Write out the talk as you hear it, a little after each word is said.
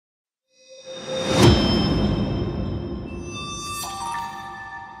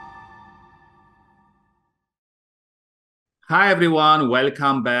Hi everyone,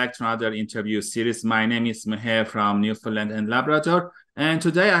 welcome back to another interview series. My name is Mher from Newfoundland and Labrador, and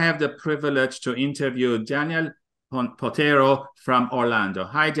today I have the privilege to interview Daniel Botero from Orlando.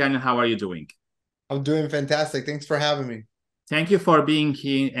 Hi Daniel, how are you doing? I'm doing fantastic. Thanks for having me. Thank you for being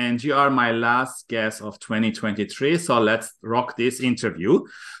here, and you are my last guest of 2023. So let's rock this interview.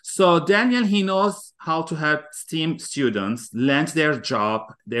 So Daniel, he knows how to help STEAM students land their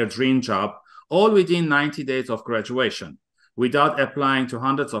job, their dream job, all within 90 days of graduation, without applying to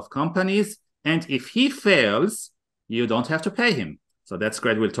hundreds of companies. And if he fails, you don't have to pay him. So that's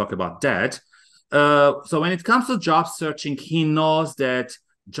great. We'll talk about that. So when it comes to job searching, he knows that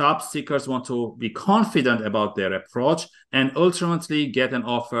job seekers want to be confident about their approach and ultimately get an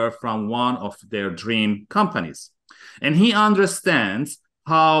offer from one of their dream companies. And he understands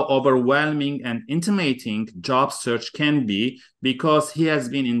how overwhelming and intimidating job search can be because he has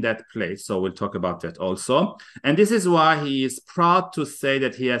been in that place. So we'll talk about that also. And this is why he is proud to say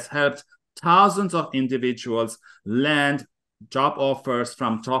that he has helped thousands of individuals land job offers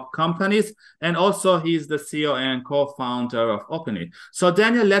from top companies. And also he's the CEO and co-founder of OpenIt. So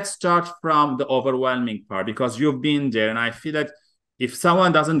Daniel, let's start from the overwhelming part because you've been there. And I feel that if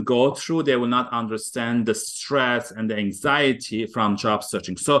someone doesn't go through, they will not understand the stress and the anxiety from job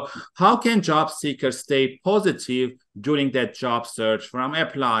searching. So how can job seekers stay positive during that job search from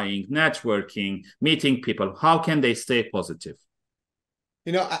applying, networking, meeting people? How can they stay positive?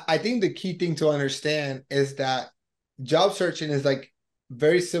 I think the key thing to understand is that job searching is like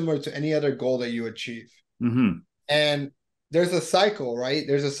very similar to any other goal that you achieve. Mm-hmm. And there's a cycle, right?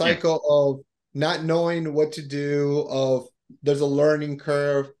 There's a Yeah. cycle of not knowing what to do, of there's a learning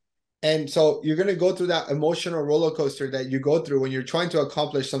curve. And so you're going to go through that emotional roller coaster that you go through when you're trying to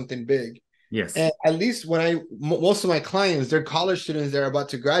accomplish something big. Yes. And at least most of my clients, they're college students, they're about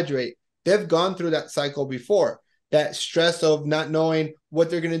to graduate. They've gone through that cycle before. That stress of not knowing what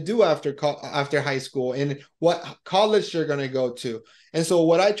they're going to do after high school and what college they're going to go to. And so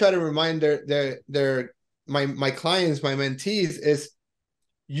what I try to remind my clients, my mentees is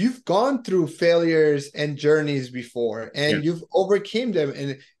you've gone through failures and journeys before and Yes. you've overcame them,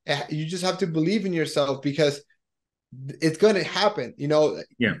 and you just have to believe in yourself because it's going to happen.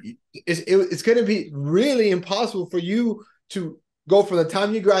 Yeah. It's going to be really impossible for you to go from the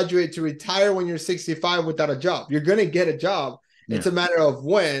time you graduate to retire when you're 65 without a job. You're going to get a job. It's Yeah. a matter of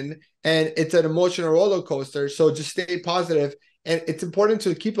when, and it's an emotional roller coaster. So just stay positive. And it's important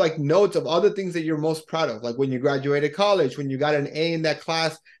to keep like notes of other things that you're most proud of, like when you graduated college, when you got an A in that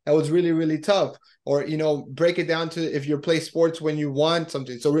class that was really, really tough, or break it down to if you play sports when you won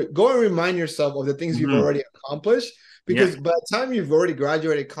something. So go and remind yourself of the things you've Mm-hmm. already accomplished, Yeah. because by the time you've already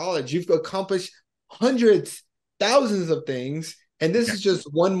graduated college, you've accomplished hundreds, thousands of things, and this Yeah. is just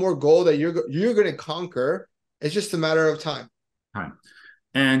one more goal that you're going to conquer. It's just a matter of time. Time.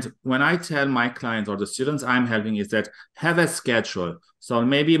 And when I tell my clients or the students I'm helping is that have a schedule. So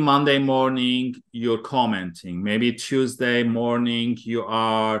maybe Monday morning you're commenting. Maybe Tuesday morning you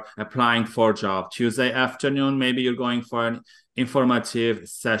are applying for a job. Tuesday afternoon, maybe you're going for an informative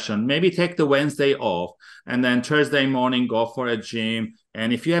session. Maybe take the Wednesday off. And then Thursday morning, go for a gym.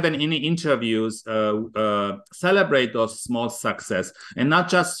 And if you have any interviews, celebrate those small success and not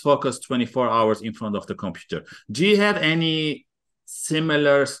just focus 24 hours in front of the computer. Do you have any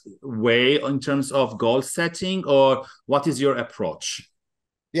similar way in terms of goal setting, or what is your approach?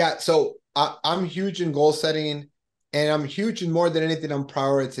 Yeah, so I'm huge in goal setting, and I'm huge in more than anything on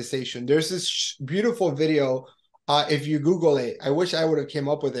prioritization. There's this beautiful video. If you Google it, I wish I would have came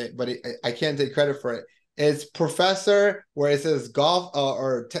up with it, but I can't take credit for it. It's Professor, where it says golf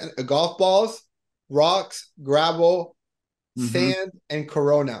balls, rocks, gravel, Mm-hmm. sand, and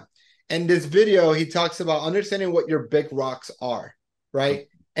corona. And this video, he talks about understanding what your big rocks are, right?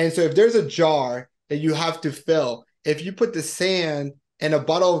 And so if there's a jar that you have to fill, if you put the sand and a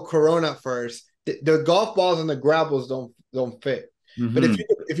bottle of corona first, the golf balls and the gravels don't fit. But Mm-hmm.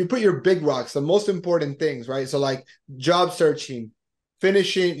 if you put your big rocks, the most important things, right? So like job searching,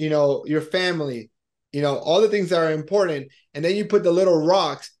 finishing, your family, all the things that are important, and then you put the little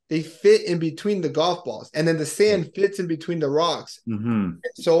rocks, they fit in between the golf balls, and then the sand fits in between the rocks, Mm-hmm.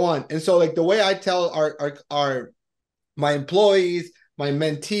 and so on. And so like the way I tell our my employees, my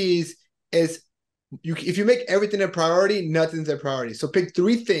mentees is if you make everything a priority, nothing's a priority. So pick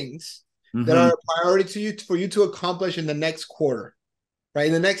three things that Mm-hmm. are a priority to you for you to accomplish in the next quarter, right?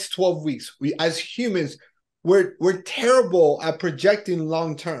 In the next 12 weeks. We as humans, we're terrible at projecting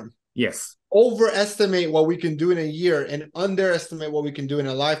long term. Yes. Overestimate what we can do in a year and underestimate what we can do in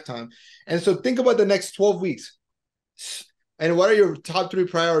a lifetime. And so think about the next 12 weeks. And what are your top three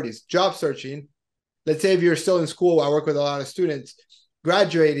priorities? Job searching, let's say if you're still in school, I work with a lot of students,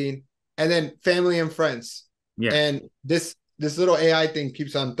 graduating, and then family and friends. Yeah. And this little AI thing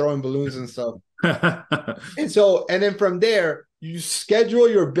keeps on throwing balloons and stuff. And then from there, you schedule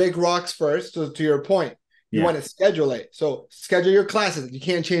your big rocks first. So to your point, you want to schedule it. So schedule your classes. You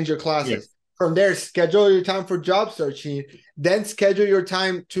can't change your classes. Yes. From there, schedule your time for job searching. Then schedule your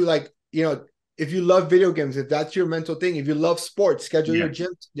time to, like, you know, if you love video games, if that's your mental thing, if you love sports, schedule your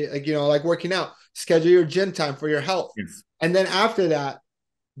gym, like, you know, like working out, schedule your gym time for your health. Yes. And then after that,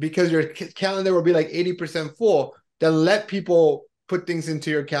 because your calendar will be like 80% full, then let people put things into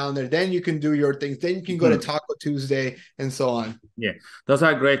your calendar. Then you can do your things. Then you can go to Taco Tuesday and so on. Yeah, those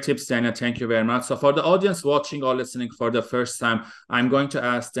are great tips, Daniel. Thank you very much. So for the audience watching or listening for the first time, I'm going to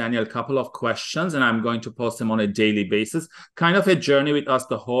ask Daniel a couple of questions and I'm going to post them on a daily basis. Kind of a journey with us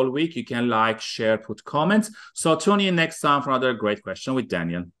the whole week. You can like, share, put comments. So tune in next time for another great question with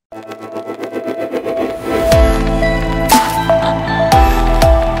Daniel.